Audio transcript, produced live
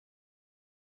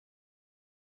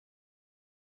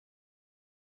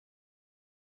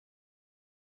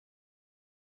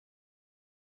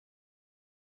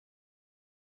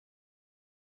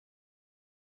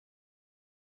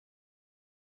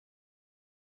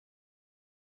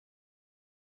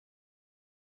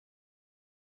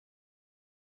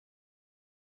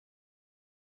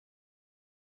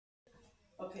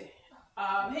Okay.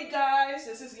 Hey guys,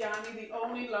 this is Yanni, the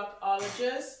only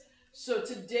Loccologist. So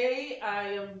today I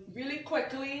am really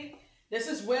quickly. This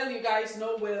is Will. You guys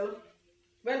know Will.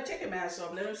 Well, take your mask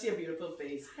off. Let him see a beautiful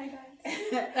face. Hi guys.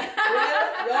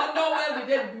 Well, y'all know Will. We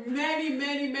did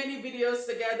many videos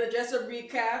together. Just a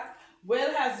recap.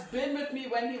 Will has been with me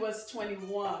when he was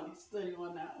 21. He's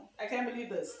 31 now. I can't believe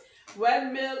this.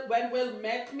 When Will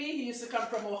met me, he used to come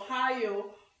from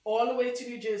Ohio all the way to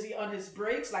New Jersey on his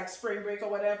breaks, like spring break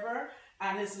or whatever,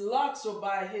 and his locks were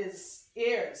by his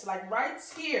ears, like right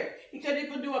here. He couldn't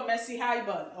even do a messy high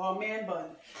bun or a man bun.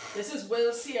 This is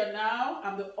Will's hair now.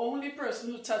 I'm the only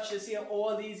person who touched his hair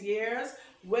all these years.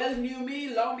 Will knew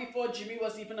me long before Jimmy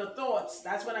was even a thought.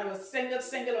 That's when I was single,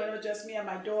 when it was just me and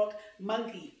my dog,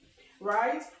 Monkey.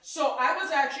 Right? So I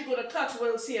was actually going to cut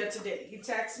Will's hair today. He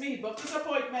texted me, he booked his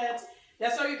appointment.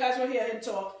 That's how you guys will hear him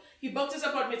talk. He booked his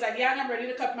appointment. He's like, yeah, I'm ready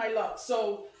to cut my locks.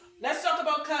 So let's talk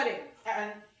about cutting.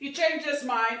 And he changed his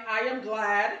mind. I am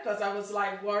glad, because I was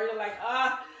like worried, like,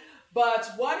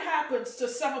 But what happens to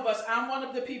some of us, I'm one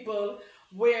of the people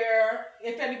where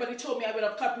if anybody told me I would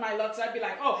have cut my locks, I'd be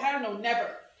like, oh, hell no, never.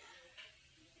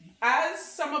 As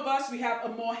some of us, we have a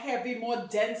more heavy, more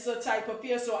denser type of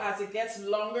hair. So as it gets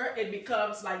longer, it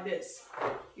becomes like this.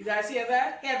 You guys hear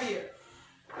that? Heavier.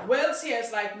 Will's hair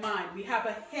is like mine. We have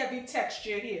a heavy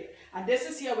texture here. And this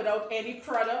is here without any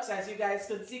products, as you guys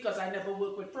can see, because I never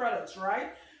work with products,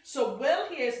 right? So Will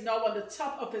hair is now on the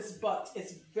top of his butt.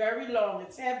 It's very long.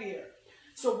 It's heavier.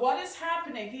 So what is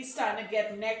happening? He's starting to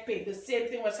get neck pain. The same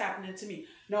thing was happening to me.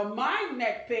 Now, my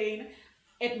neck pain,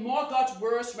 it more got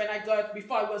worse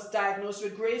before I was diagnosed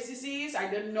with Graves' disease. I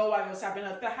didn't know I was having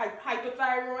a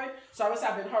hypothyroid, so I was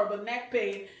having horrible neck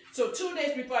pain. So 2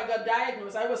 days before I got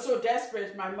diagnosed, I was so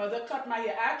desperate. My mother cut my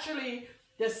hair. Actually,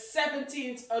 the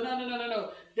 16th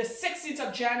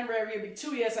of January, it'll be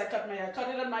 2 years I cut my hair. I cut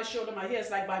it on my shoulder. My hair is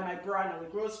like by my brow now.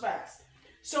 It grows fast.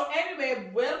 So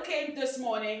anyway, Will came this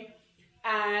morning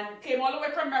and came all the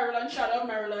way from Maryland. Shout out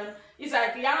Maryland. He's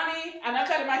like, Yanni, and I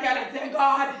cut my hair like, thank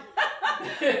God.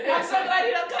 I'm so glad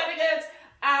you're not cutting it.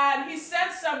 And he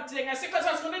said something. I said, because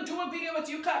I was going to do a video with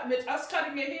you, with us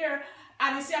cutting your hair.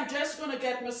 And he said, I'm just going to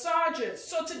get massages.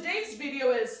 So today's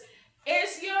video is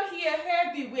your hair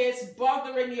heavy where it's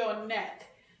bothering your neck?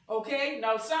 Okay?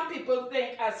 Now, some people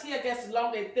think as hair gets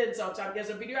longer, it thins out. There's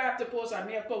a video I have to post. I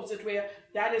may have posted where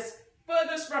that is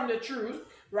furthest from the truth.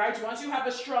 Right? Once you have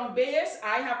a strong base,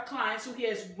 I have clients who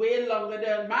hair is way longer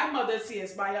than my mother's hair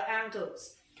is by her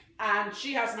ankles. And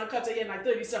she has not cut her hair in like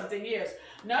 30-something years.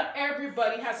 Not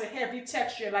everybody has a heavy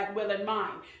texture like Will and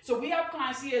mine. So we have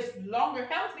clients here is longer,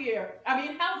 healthier. I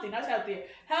mean healthy, not healthier.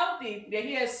 Healthy, their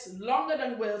hair is longer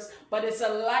than Will's, but it's a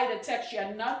lighter texture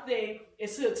and nothing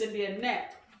is hurting their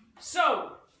neck.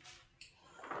 So,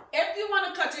 if you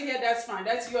want to cut your hair, that's fine.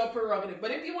 That's your prerogative. But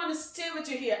if you want to stay with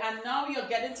your hair and now you're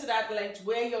getting to that length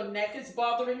where your neck is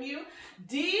bothering you,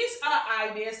 these are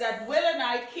ideas that Will and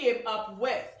I came up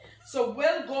with. So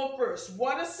Will, go first.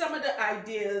 What are some of the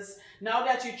ideas now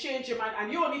that you change your mind,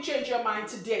 and you only change your mind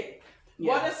today?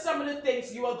 Yeah. What are some of the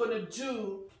things you are going to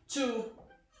do to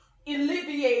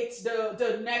alleviate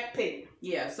the neck pain?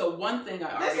 Yeah, so one thing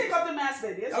Let's take off the mask,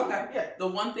 baby. It's okay. Fine. Yeah. The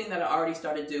one thing that I already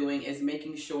started doing is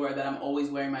making sure that I'm always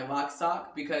wearing my lock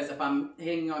sock, because if I'm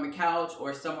hanging on the couch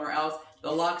or somewhere else, the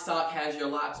lock sock has your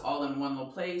locks all in one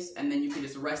little place, and then you can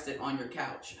just rest it on your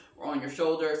couch or on your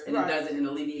shoulders, and it does it and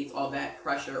alleviates all that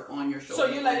pressure on your shoulders.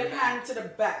 So you let it hang to the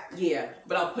back? Yeah,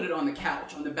 but I'll put it on the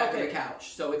couch, on the back of the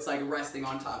couch, so it's like resting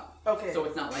on top. Okay. So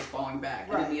it's not like falling back.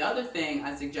 Right. And then the other thing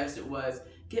I suggested was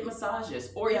get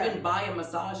massages, or even buy a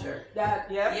massager.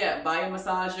 Yeah, buy a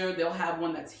massager. They'll have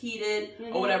one that's heated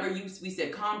or whatever. We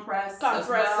said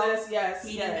compresses, yes,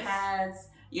 heating pads.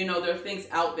 You know, there are things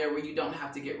out there where you don't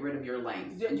have to get rid of your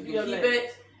length, and you can keep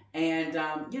it. And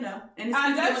you know, and it's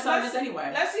good to get massages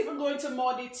anyway. Let's even go into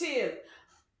more detail.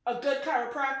 A good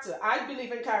chiropractor. I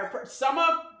believe in chiropractor. Some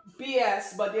are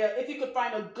BS, but if you could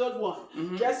find a good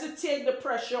one, just to take the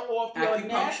pressure off your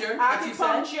neck.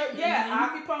 Acupuncture,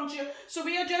 acupuncture. So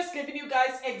we are just giving you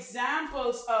guys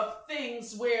examples of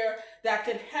things where that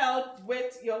could help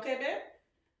with, you okay, babe?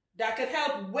 That could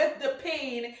help with the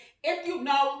pain.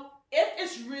 If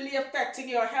it's really affecting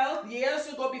your health, years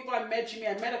ago before I met Jimmy,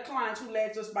 I met a client who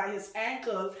legs was by his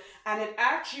ankle, and it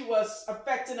actually was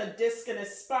affecting a disc in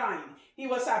his spine. He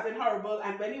was having horrible,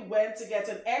 and when he went to get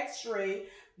an x-ray,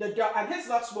 and his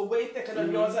locks were way thicker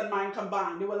than yours and mine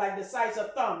combined. They were like the size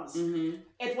of thumbs.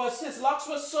 His locks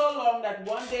were so long that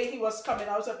one day he was coming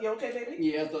out of, you okay, baby?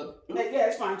 Yeah, yeah,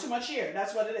 it's fine. Too much hair.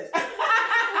 That's what it is.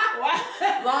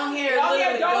 Long hair,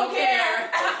 literally, don't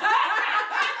care.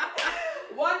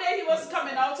 One day he was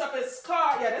coming out of his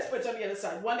car, yeah, let's put it on the other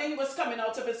side. One day he was coming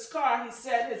out of his car, he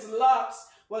said his locks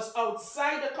was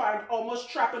outside the car and almost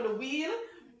trapping the wheel.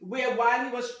 Where while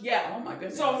he was, Oh my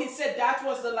goodness. So he said that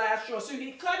was the last straw. So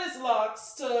he cut his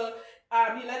locks to,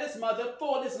 he let his mother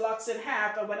fold his locks in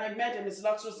half. And when I met him, his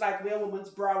locks was like where a woman's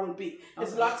brow will be.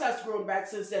 His locks has grown back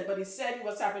since then, but he said he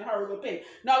was having horrible pain.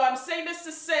 Now I'm saying this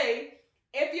to say,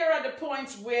 if you're at the point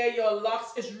where your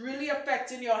locks is really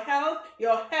affecting your health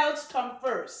come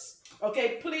first.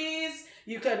 Okay, please,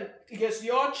 it's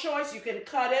your choice. You can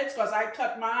cut it, because I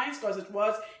cut mine because it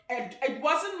wasn't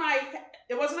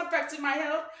affecting my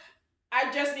health. I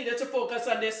just needed to focus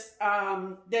on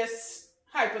this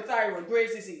hypothyroid,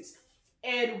 Graves' disease.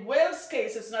 In Will's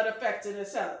case, it's not affecting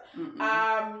his health.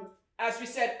 As we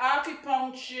said,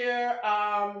 acupuncture,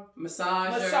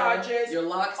 massages, your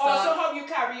Locs. Also, how you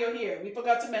carry your hair. We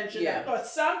forgot to mention that. But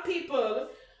some people,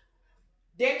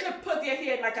 they could put their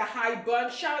hair in like a high bun.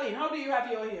 Charlene, how do you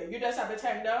have your hair? You just have it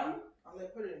hang down? I'll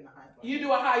put it in a high bun. You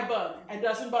do a high bun and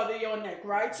doesn't bother your neck,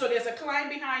 right? So there's a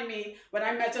client behind me. When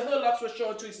I met her, her locks were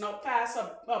short too. It's not past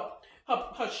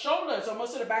her shoulders,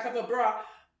 almost to the back of her bra.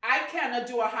 I cannot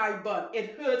do a high bun.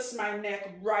 It hurts my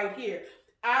neck right here.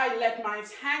 I let mine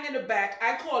hang in the back.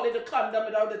 I call it a condom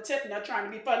without the tip, not trying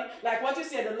to be funny. Like what you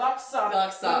said, the lock sock.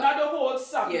 Not the whole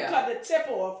sock. You cut the tip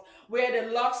off where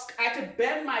the locks, I could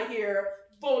bend my hair,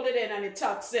 fold it in, and it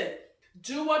tucks in.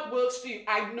 Do what works for you.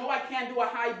 I know I can't do a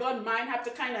high bun. Mine have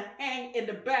to kind of hang in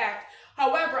the back.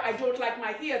 However, I don't like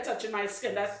my hair touching my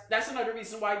skin. That's another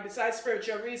reason why, besides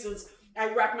spiritual reasons,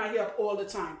 I wrap my hair up all the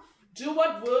time. Do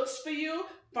what works for you.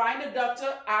 Find a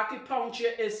doctor.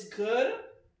 Acupuncture is good.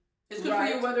 It's good for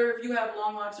you whether if you have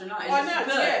long locks or not. It's just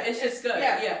good. Yeah, it's just good.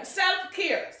 Yeah.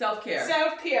 Self-care.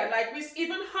 Self-care. Like we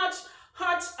even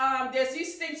there's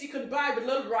these things you can buy with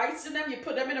little rice in them. You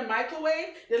put them in a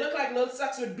microwave. They look like little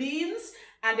sacks with beans,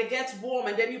 and it gets warm,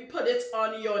 and then you put it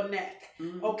on your neck.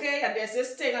 Okay, and there's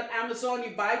this thing on Amazon,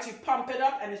 you buy it, you pump it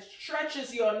up, and it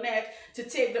stretches your neck to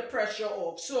take the pressure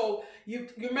off. So you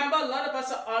remember, a lot of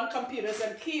us are on computers,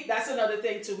 and that's another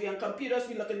thing too. We on computers,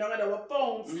 we looking down at our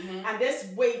phones, and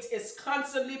this weight is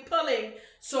constantly pulling.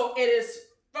 So it is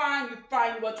fine. You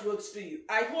find what works for you.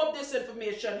 I hope this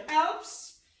information helps.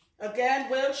 Again,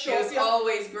 Will, show It's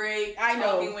always great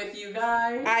talking with you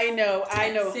guys. I know.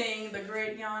 Seeing the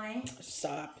great Yanni.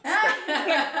 Stop.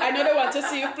 I know they want to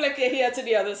see you flick your hair to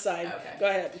the other side. Okay. Go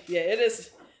ahead. Yeah, it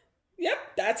is. Yep,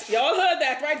 y'all heard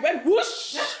that, right? Went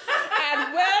whoosh.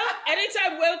 And Will,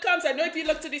 anytime Will comes, I know if you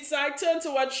look to the side, turn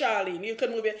towards Charlene. You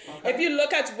can move it. Okay. If you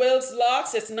look at Will's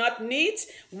locks, it's not neat.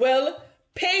 Will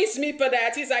pays me for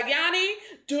that. He's like, Yanni,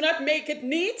 do not make it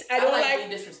neat. I don't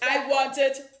like I want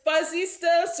it fuzzy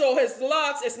still, so his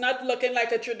locks is not looking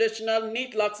like a traditional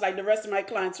neat locks like the rest of my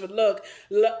clients would look.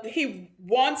 He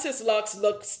wants his locks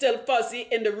look still fuzzy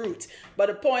in the root, but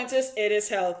the point is it is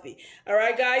healthy. All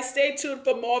right, guys, stay tuned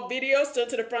for more videos. Turn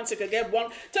to the front so you can get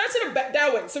one. Turn to the back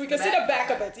that way so we can see the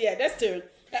back of it. Yeah, that's turn.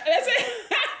 That's it.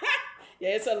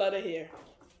 Yeah, it's a lot of hair.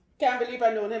 Can't believe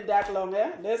I've known him that long,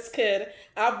 eh? This kid,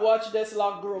 I've watched this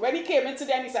lock grow. When he came in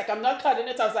today and he's like, I'm not cutting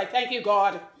it, I was like, thank you,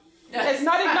 God. It's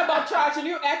not even about charging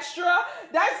you extra.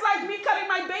 That's like me cutting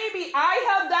my baby. I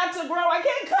helped that to grow. I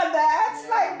can't cut that.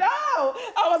 Like, no.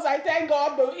 I was like, thank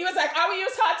God. But he was like, I will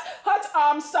use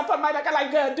hot stuff on my neck. I'm like,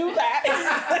 girl, do that.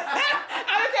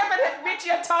 I don't care if it reach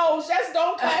your toes. Just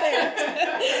don't cut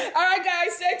it. All right,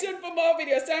 guys, stay tuned for more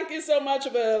videos. Thank you so much,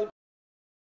 Will.